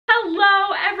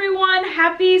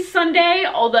happy Sunday,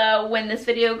 although when this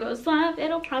video goes live,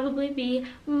 it'll probably be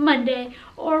Monday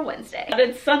or Wednesday. But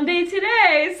it's Sunday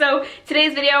today, so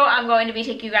today's video, I'm going to be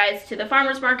taking you guys to the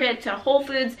farmer's market, to Whole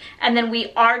Foods, and then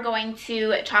we are going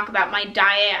to talk about my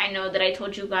diet. I know that I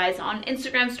told you guys on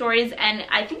Instagram stories, and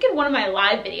I think in one of my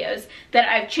live videos, that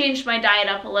I've changed my diet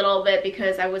up a little bit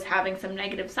because I was having some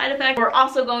negative side effects. We're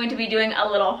also going to be doing a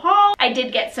little haul. I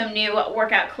did get some new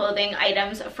workout clothing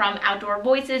items from Outdoor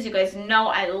Voices. You guys know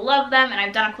I love them, and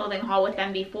I've done a clothing haul with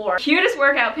them before. Cutest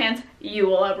workout pants you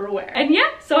will ever wear. And yeah,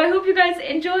 so I hope you guys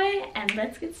enjoy, and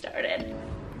let's get started.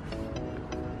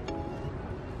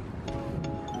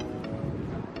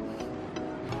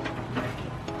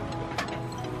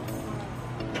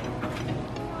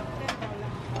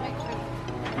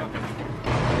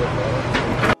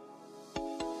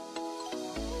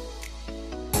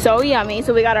 So yummy.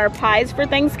 So we got our pies for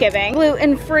Thanksgiving,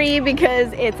 gluten-free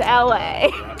because it's LA.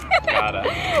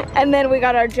 And then we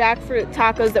got our jackfruit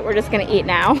tacos that we're just gonna eat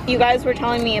now. You guys were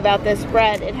telling me about this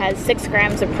bread. It has 6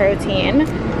 grams of protein.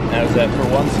 Now is that for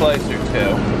 1 slice or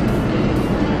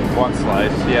 2? 1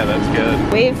 slice, yeah, that's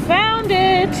good. We found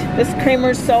it. This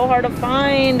creamer's so hard to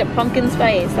find. Pumpkin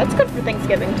spice. That's good for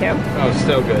Thanksgiving too. Oh,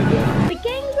 still good, yeah. The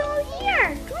gang's all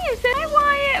here. Come here, say hi,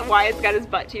 Wyatt. Wyatt's got his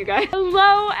butt to you guys.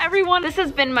 Hello, everyone. This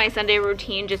has been my Sunday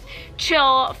routine. Just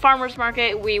chill, farmer's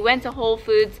market. We went to Whole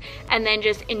Foods and then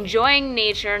just enjoying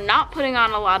nature, not putting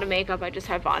on a lot of makeup. I just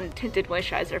have on tinted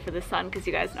moisturizer for the sun because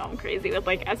you guys know I'm crazy with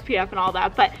like SPF and all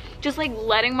that, but just like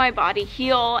letting my body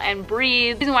heal and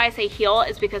breathe. The reason why I say heal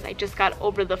is because I just got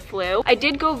over the flu. I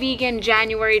did go vegan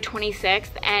January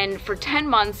 26th, and for 10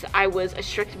 months I was a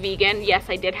strict vegan. Yes,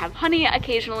 I did have honey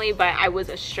occasionally, but I was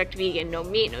a strict vegan. No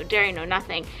meat, no dairy, no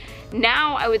nothing.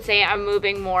 Now I would say I'm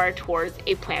moving more towards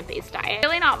a plant-based diet.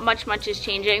 Really not much is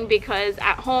changing because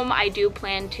at home I do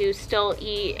plan to still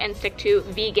eat and stick to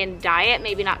vegan diet,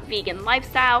 maybe not vegan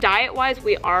lifestyle. Diet-wise,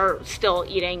 we are still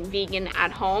eating vegan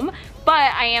at home,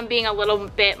 but I am being a little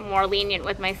bit more lenient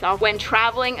with myself. When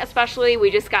traveling especially,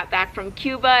 we just got back from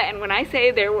Cuba, and when I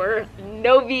say there were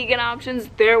no vegan options,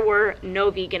 there were no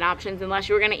vegan options unless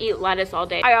you were gonna eat lettuce all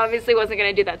day. I obviously wasn't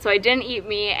gonna do that, so I didn't eat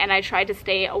meat, and I tried to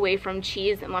stay away from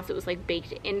cheese unless it was like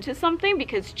baked into something,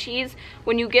 because cheese,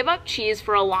 when you give up cheese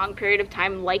for a long period of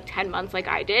time, like 10 months like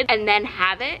I did, and then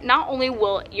have it, not only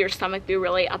will your stomach be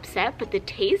really upset, but the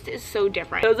taste is so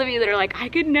different. Those of you that are like, I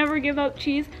could never give up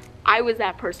cheese, I was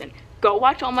that person. Go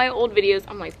watch all my old videos.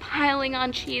 I'm like piling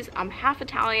on cheese. I'm half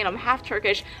Italian, I'm half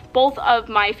Turkish. Both of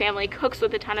my family cooks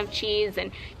with a ton of cheese, and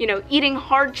you know, eating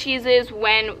hard cheeses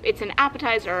when it's an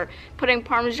appetizer, or putting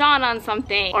Parmesan on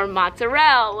something, or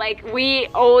mozzarella, like we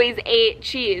always ate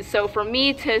cheese. So for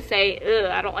me to say, ugh,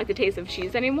 I don't like the taste of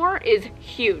cheese anymore is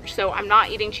huge. So I'm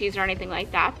not eating cheese or anything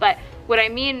like that. But what I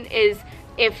mean is,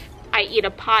 if I eat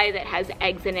a pie that has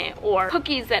eggs in it, or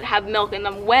cookies that have milk in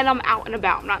them when I'm out and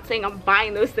about. I'm not saying I'm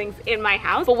buying those things in my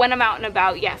house, but when I'm out and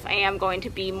about, yes, I am going to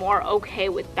be more okay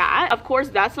with that. Of course,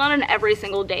 that's not an every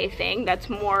single day thing. That's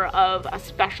more of a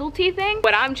specialty thing.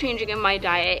 What I'm changing in my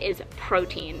diet is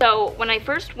protein. So when I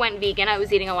first went vegan, I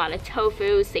was eating a lot of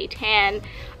tofu, seitan,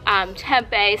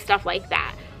 tempeh, stuff like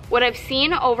that. What I've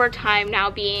seen over time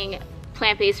now, being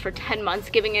plant-based for 10 months,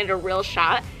 giving it a real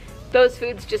shot, those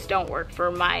foods just don't work for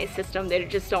my system. They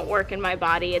just don't work in my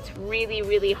body. It's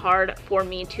really hard for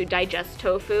me to digest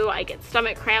tofu. I get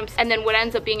stomach cramps, and then what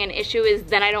ends up being an issue is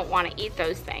then I don't want to eat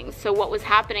those things. So what was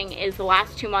happening is the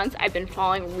last 2 months I've been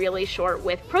falling really short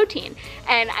with protein.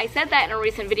 And I said that in a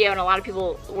recent video, and a lot of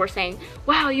people were saying,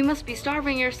 wow, you must be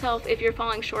starving yourself if you're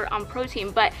falling short on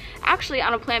protein. But actually,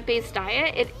 on a plant-based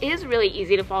diet, it is really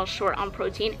easy to fall short on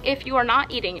protein if you are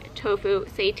not eating tofu,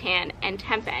 seitan, and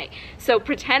tempeh. So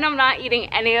pretend I'm not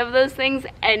eating any of those things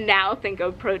and now think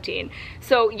of protein.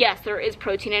 So yes, there is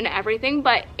protein in everything,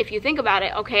 but if you think about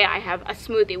it, okay, I have a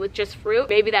smoothie with just fruit,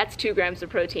 maybe that's 2 grams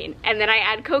of protein, and then I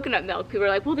add coconut milk. People are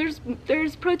like, well,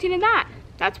 there's protein in that.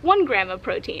 That's 1 gram of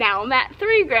protein. Now I'm at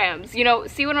 3 grams. You know,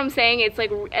 see what I'm saying? It's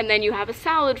like, and then you have a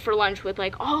salad for lunch with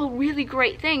like all really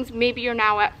great things. Maybe you're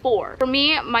now at 4. For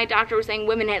me, my doctor was saying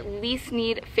women at least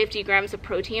need 50 grams of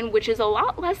protein, which is a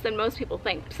lot less than most people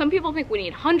think. Some people think we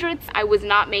need hundreds. I was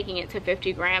not making it to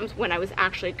 50 grams when I was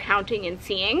actually counting and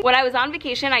seeing. When I was on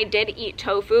vacation, I did eat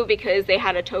tofu because they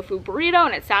had a tofu burrito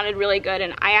and it sounded really good,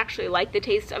 and I actually like the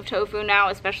taste of tofu now,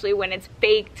 especially when it's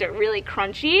baked or really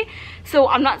crunchy. So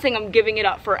I'm not saying I'm giving it up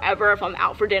up forever if I'm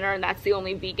out for dinner and that's the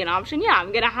only vegan option, yeah,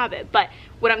 I'm gonna have it. But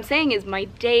what I'm saying is my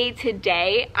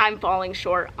day-to-day, I'm falling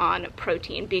short on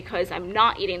protein because I'm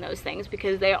not eating those things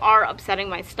because they are upsetting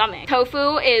my stomach.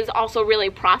 Tofu is also really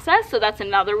processed, so that's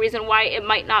another reason why it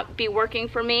might not be working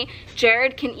for me.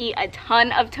 Jared can eat a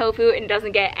ton of tofu and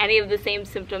doesn't get any of the same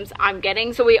symptoms I'm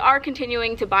getting, so we are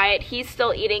continuing to buy it. He's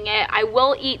still eating it. I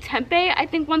will eat tempeh, I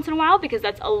think, once in a while because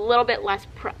that's a little bit less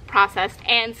processed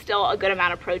and still a good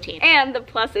amount of protein. And the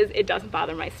plus is it doesn't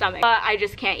bother my stomach, but I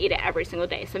just can't eat it every single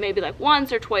day. So maybe like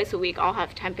once or twice a week I'll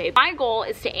have tempeh. My goal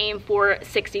is to aim for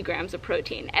 60 grams of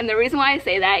protein. And the reason why I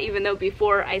say that, even though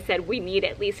before I said we need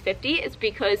at least 50, is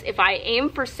because if I aim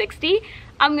for 60,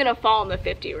 I'm gonna fall in the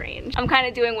 50 range. I'm kind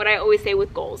of doing what I always say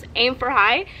with goals. Aim for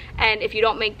high, and if you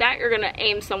don't make that, you're gonna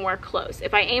aim somewhere close.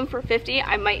 If I aim for 50,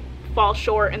 I might fall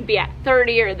short and be at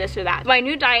 30 or this or that. My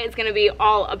new diet is going to be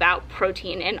all about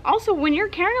protein, and also when you're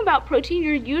caring about protein,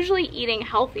 you're usually eating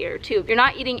healthier too. You're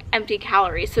not eating empty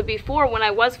calories. So before, when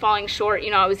I was falling short, you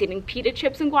know, I was eating pita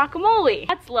chips and guacamole.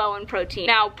 That's low in protein.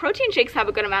 Now, protein shakes have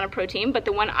a good amount of protein, but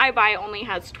the one I buy only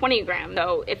has 20 grams.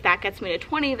 So if that gets me to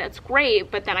 20, that's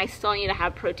great, but then I still need to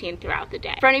have protein throughout the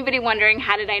day. For anybody wondering,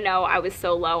 how did I know I was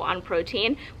so low on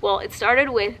protein? Well, it started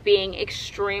with being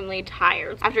extremely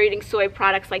tired. After eating soy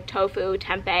products like tofu,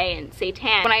 tempeh, and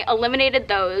seitan, when I eliminated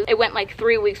those, it went like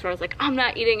 3 weeks where I was like, I'm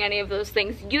not eating any of those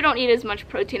things. You don't eat as much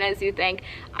protein as you think.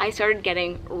 I started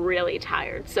getting really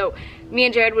tired. So me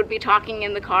and Jared would be talking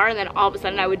in the car, and then all of a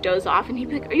sudden I would doze off and he'd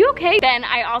be like, are you okay? Then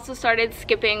I also started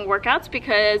skipping workouts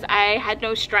because I had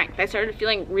no strength. I started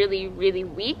feeling really, really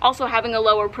weak. Also, having a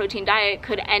lower protein diet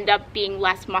could end up being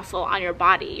less muscle on your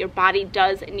body. Your body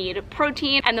does need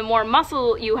protein, and the more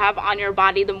muscle you have on your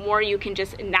body, the more you can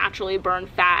just naturally burn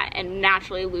fat and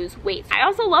naturally lose weight. I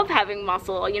also love having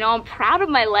muscle. You know, I'm proud of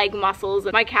my leg muscles.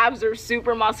 My calves are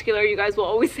super muscular. You guys will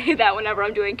always say that whenever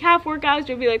I'm doing calf workouts.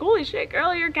 You'll be like, holy shit,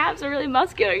 girl, your calves are really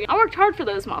muscular. I worked hard for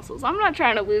those muscles. I'm not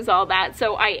trying to lose all that.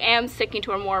 So I am sticking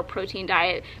to a more protein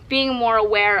diet, being more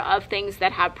aware of things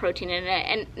that have protein in it,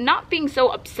 and not being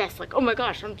so obsessed, like, oh my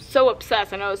gosh, I'm so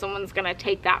obsessed. I know someone's gonna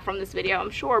take that from this video, I'm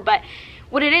sure, but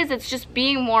what it is, it's just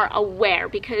being more aware,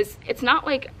 because it's not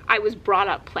like I was brought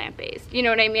up plant-based. You know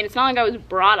what I mean? It's not like I was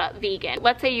brought up vegan.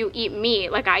 Let's say you eat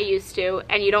meat like I used to,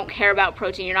 and you don't care about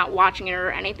protein, you're not watching it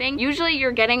or anything. Usually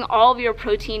you're getting all of your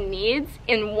protein needs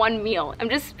in one meal. I'm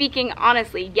just speaking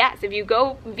honestly. Yes, if you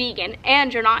go vegan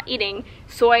and you're not eating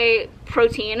soy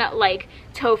protein like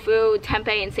tofu,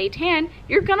 tempeh, and seitan,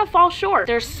 you're gonna fall short.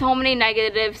 There's so many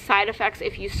negative side effects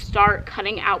if you start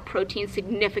cutting out protein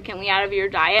significantly out of your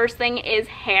diet. First thing is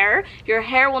hair. Your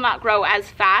hair will not grow as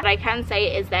fast. What I can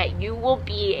say is that you will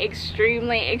be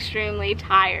extremely, extremely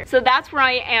tired. So that's where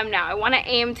I am now. I wanna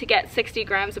aim to get 60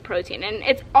 grams of protein, and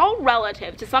it's all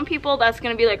relative. To some people, that's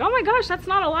gonna be like, oh my gosh, that's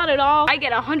not a lot at all. I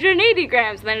get 180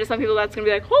 grams. And then to some people, that's gonna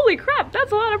be like, holy crap,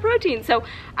 that's a lot of protein. So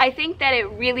I think that it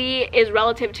really is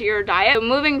relative to your diet. So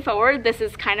moving forward, this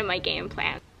is kind of my game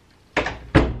plan.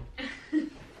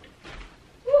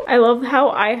 I love how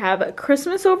I have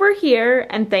Christmas over here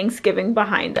and Thanksgiving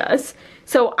behind us.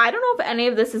 So I don't know if any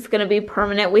of this is going to be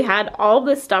permanent. We had all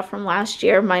this stuff from last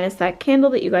year, minus that candle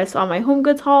that you guys saw in my home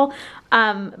goods haul.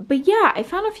 But yeah, I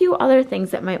found a few other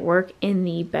things that might work in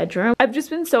the bedroom. I've just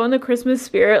been so in the Christmas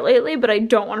spirit lately, but I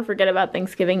don't want to forget about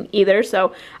Thanksgiving either.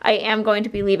 So I am going to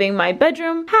be leaving my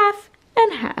bedroom half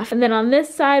and half. And then on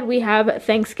this side we have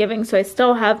Thanksgiving, so I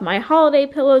still have my holiday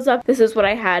pillows up. This is what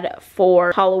I had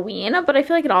for Halloween, but I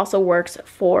feel like it also works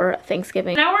for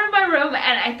Thanksgiving. Now we're in my room,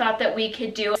 and I thought that we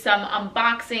could do some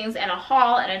unboxings and a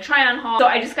haul and a try on haul. So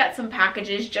I just got some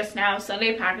packages just now.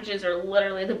 Sunday packages are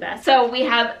literally the best. So we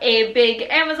have a big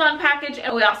Amazon package,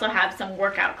 and we also have some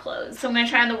workout clothes. So I'm gonna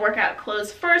try on the workout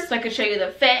clothes first so I can show you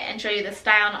the fit and show you the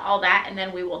style and all that, and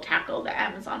then we will tackle the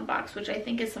Amazon box, which I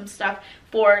think is some stuff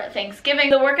for Thanksgiving.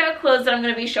 The workout clothes that I'm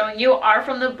going to be showing you are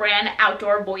from the brand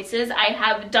Outdoor Voices. I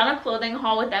have done a clothing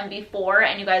haul with them before,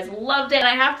 and you guys loved it. And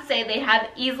I have to say, they have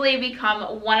easily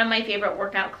become one of my favorite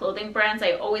workout clothing brands.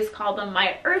 I always call them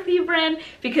my earthy brand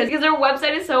because their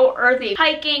website is so earthy.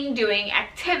 Hiking, doing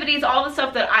activities, all the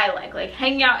stuff that I like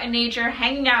hanging out in nature,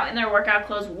 hanging out in their workout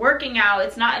clothes, working out.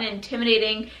 It's not an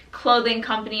intimidating clothing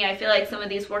company. I feel like some of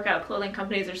these workout clothing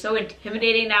companies are so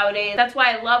intimidating nowadays. That's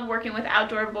why I love working with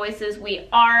Outdoor Voices. We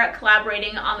are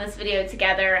collaborating on this video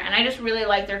together, and I just really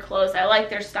like their clothes. I like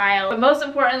their style, but most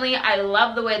importantly, I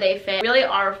love the way they fit. Really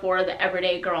are for the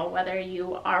everyday girl, whether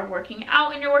you are working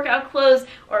out in your workout clothes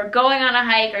or going on a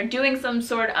hike or doing some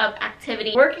sort of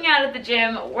activity, working out at the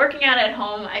gym, working out at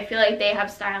home. I feel like they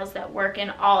have styles that work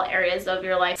in all areas of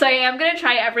your life. So I am gonna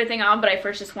try everything on, but I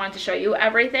first just wanted to show you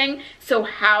everything. So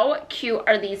how how cute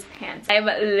are these pants? I'm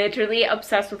literally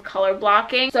obsessed with color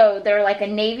blocking. So they're like a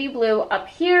navy blue up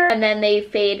here, and then they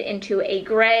fade into a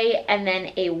gray and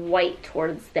then a white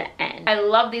towards the end. I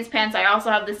love these pants. I also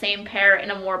have the same pair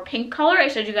in a more pink color. I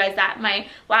showed you guys that in my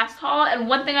last haul, and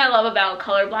one thing I love about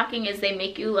color blocking is they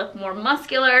make you look more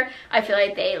muscular. I feel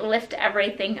like they lift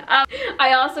everything up.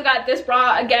 I also got this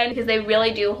bra again because they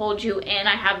really do hold you in.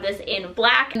 I have this in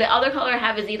black. The other color I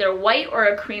have is either white or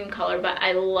a cream color, but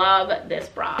I love this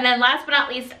bra. And then last but not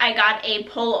least, I got a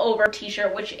pullover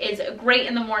t-shirt, which is great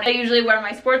in the morning. I usually wear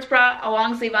my sports bra, a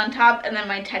long sleeve on top, and then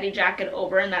my teddy jacket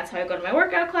over, and that's how I go to my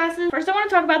workout classes. First, I want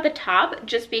to talk about the top,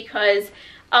 just because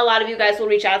a lot of you guys will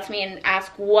reach out to me and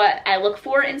ask what I look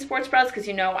for in sports bras, because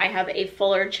you know I have a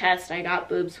fuller chest. I got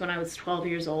boobs when I was 12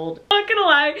 years old. Not gonna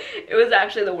lie, it was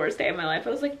actually the worst day of my life. I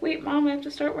was like, wait, mom, I have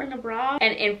to start wearing a bra.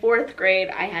 And in 4th grade,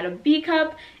 I had a B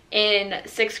cup. In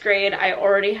 6th grade, I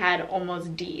already had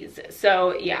almost D's.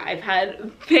 So yeah, I've had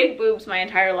big boobs my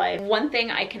entire life. One thing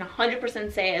I can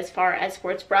 100% say as far as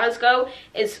sports bras go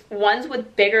is ones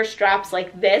with bigger straps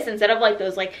like this, instead of like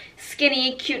those like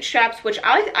skinny, cute straps, which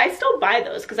I still buy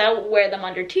those because I'll wear them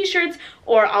under t-shirts,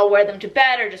 or I'll wear them to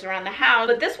bed or just around the house.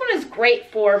 But this one is great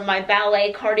for my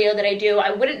ballet cardio that I do.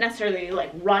 I wouldn't necessarily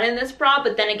like run in this bra,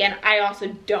 but then again, I also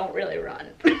don't really run.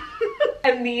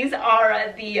 And these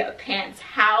are the pants.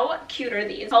 How cute are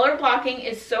these? Color blocking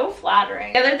is so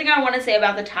flattering. The other thing I want to say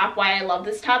about the top, why I love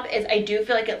this top, is I do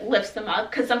feel like it lifts them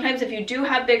up, because sometimes if you do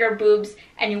have bigger boobs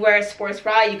and you wear a sports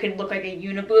bra, you can look like a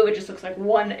uniboob. It just looks like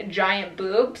one giant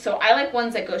boob. So I like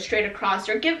ones that go straight across,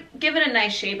 or give it a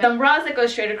nice shape. Some bras that go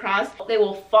straight across, they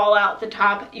will fall out the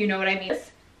top, you know what I mean?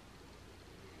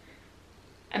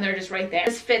 And they're just right there.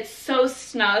 This fits so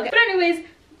snug. But anyways,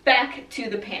 back to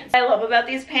the pants. What I love about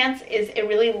these pants is it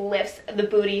really lifts the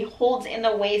booty, holds in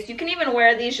the waist. You can even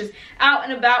wear these just out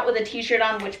and about with a t-shirt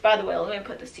on, which, by the way, let me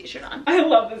put this t-shirt on. I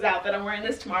love this outfit. I'm wearing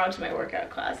this tomorrow to my workout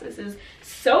class. This is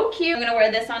so cute. I'm gonna wear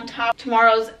this on top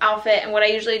tomorrow's outfit, and what I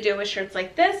usually do with shirts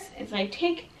like this is I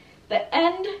take the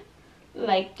end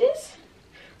like this.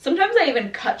 Sometimes I even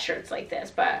cut shirts like this,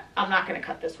 but I'm not gonna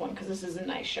cut this one because this is a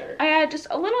nice shirt. I had just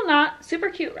a little knot, super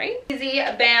cute, right? Easy,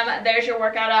 bam, there's your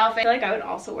workout outfit. I feel like I would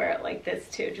also wear it like this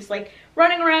too, just like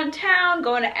running around town,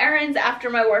 going to errands after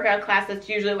my workout class. That's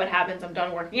usually what happens. I'm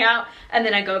done working out, and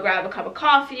then I go grab a cup of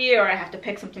coffee, or I have to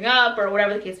pick something up, or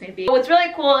whatever the case may be. What's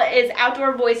really cool is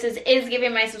Outdoor Voices is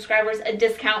giving my subscribers a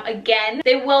discount again.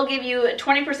 They will give you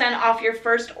 20% off your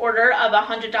first order of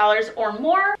 $100 or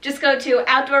more. Just go to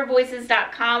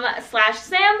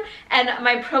outdoorvoices.com/Sam, and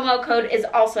my promo code is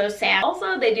also Sam.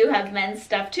 Also, they do have men's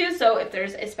stuff too, so if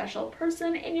there's a special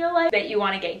person in your life that you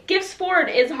want to get gifts for,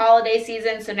 it is holiday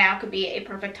season, so now could be a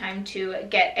perfect time to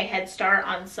get a head start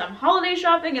on some holiday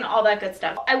shopping and all that good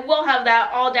stuff. I will have that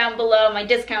all down below, my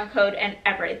discount code and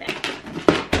everything.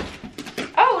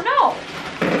 Oh no,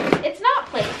 it's not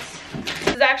plates.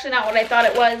 This is actually not what I thought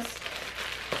it was.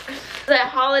 The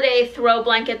holiday throw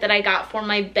blanket that I got for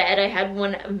my bed. I had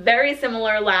one very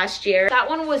similar last year. That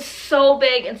one was so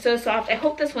big and so soft. I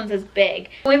hope this one's as big.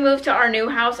 When we moved to our new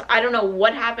house, I don't know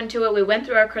what happened to it. We went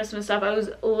through our Christmas stuff. I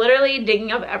was literally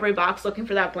digging up every box looking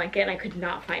for that blanket, and I could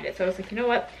not find it. So I was like, you know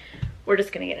what? We're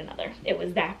just gonna get another. It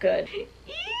was that good.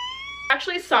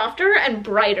 Actually softer and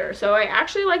brighter, so I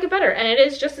actually like it better, and it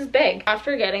is just as big.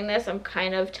 After getting this, I'm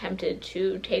kind of tempted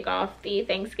to take off the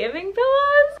Thanksgiving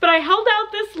pillows, but I held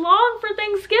out this long for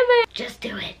Thanksgiving. Just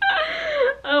do it.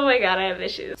 Oh my god, I have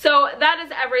issues. So that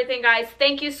is everything, guys.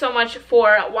 Thank you so much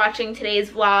for watching today's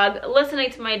vlog,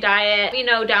 listening to my diet. Let me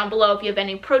know down below if you have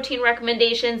any protein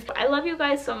recommendations. I love you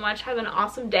guys so much. Have an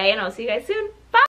awesome day, and I'll see you guys soon.